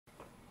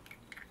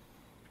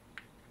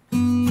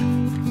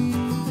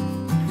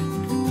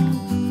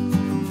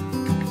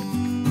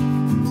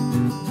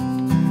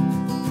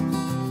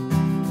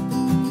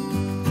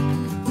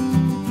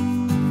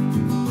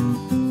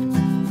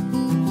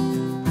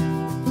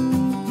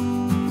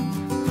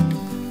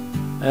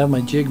I have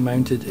my jig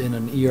mounted in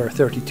an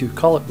ER32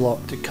 collet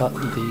block to cut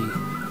the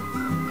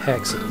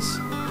hexes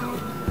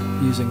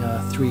using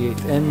a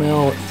 3/8 end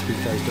mill at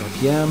 3000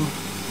 RPM,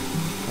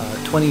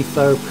 20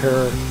 thou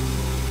per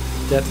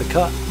depth of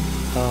cut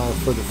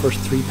for the first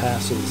 3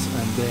 passes,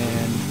 and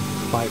then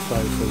 5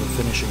 thou for the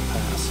finishing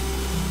pass.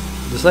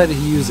 Decided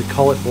to use the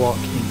collet block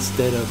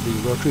instead of the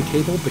rotary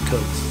table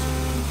because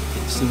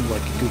it seemed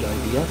like a good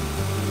idea.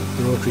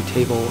 The rotary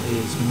table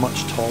is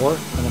much taller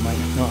and I might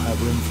not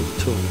have room for the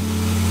tool.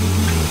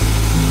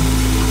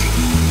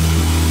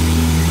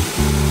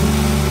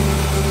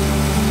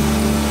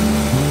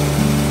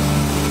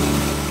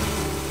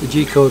 The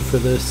G-code for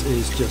this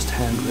is just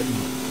handwritten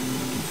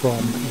from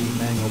a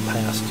manual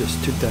pass,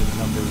 just took down the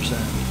numbers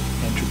and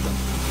entered them.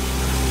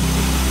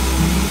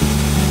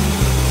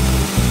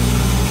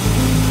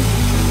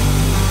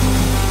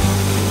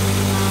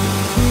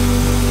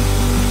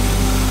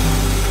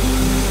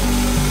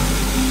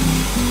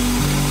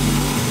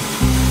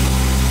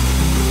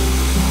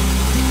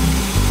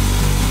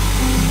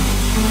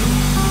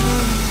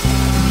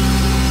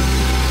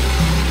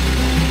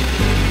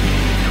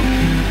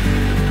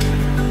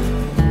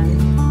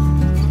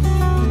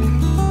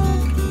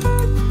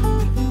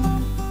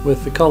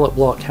 With the collet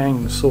block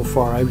hanging so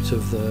far out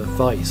of the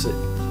vise, it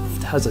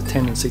has a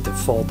tendency to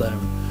fall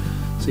down,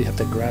 so you have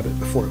to grab it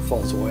before it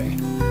falls away.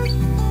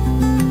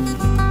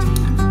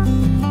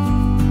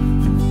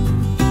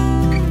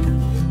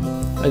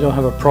 I don't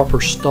have a proper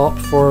stop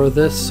for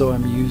this, so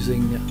I'm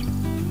using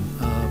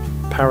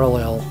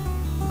parallel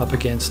up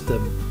against the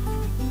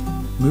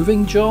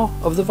moving jaw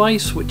of the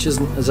vise, which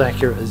isn't as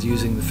accurate as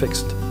using the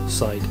fixed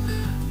side,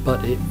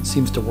 but it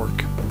seems to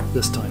work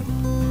this time.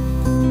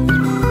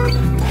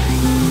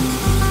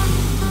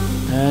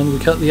 And we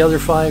cut the other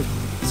 5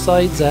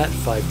 sides at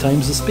 5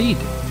 times the speed.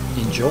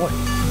 Enjoy!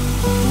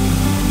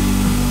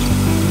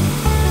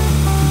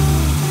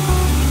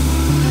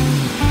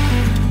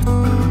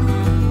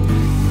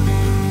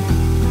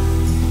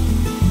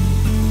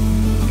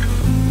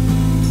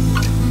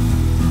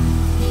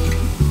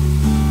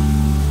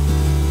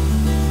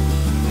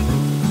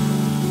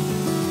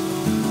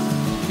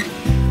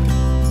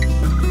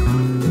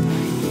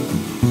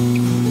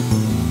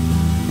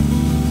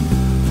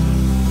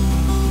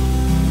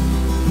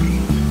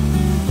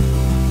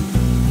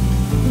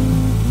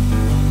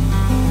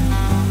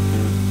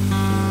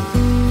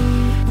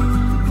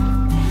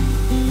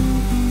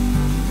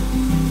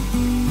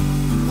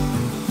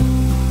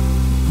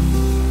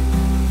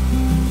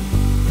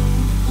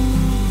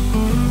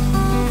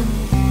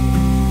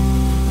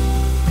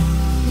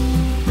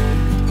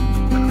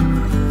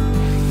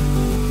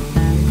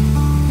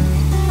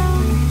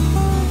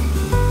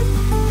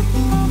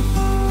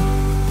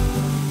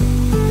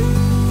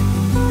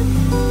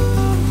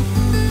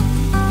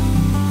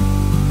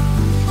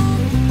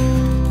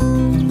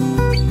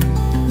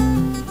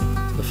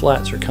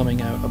 Flats are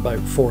coming out about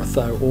 4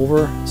 thou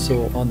over,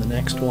 so on the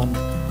next one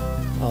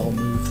I'll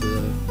move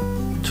the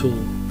tool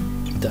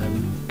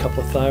down a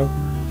couple of thou.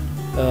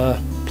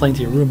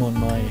 Plenty of room on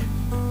my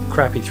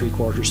crappy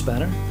 3/4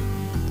 spanner,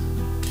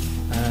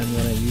 and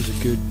when I use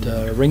a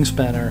good ring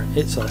spanner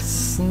it's a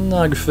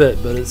snug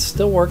fit, but it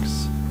still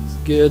works, it's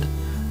good,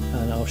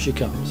 and off she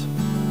comes.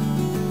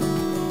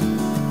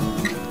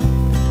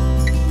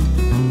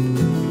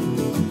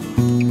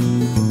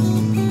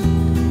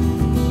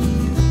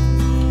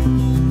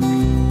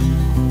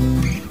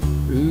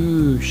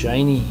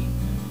 Shiny.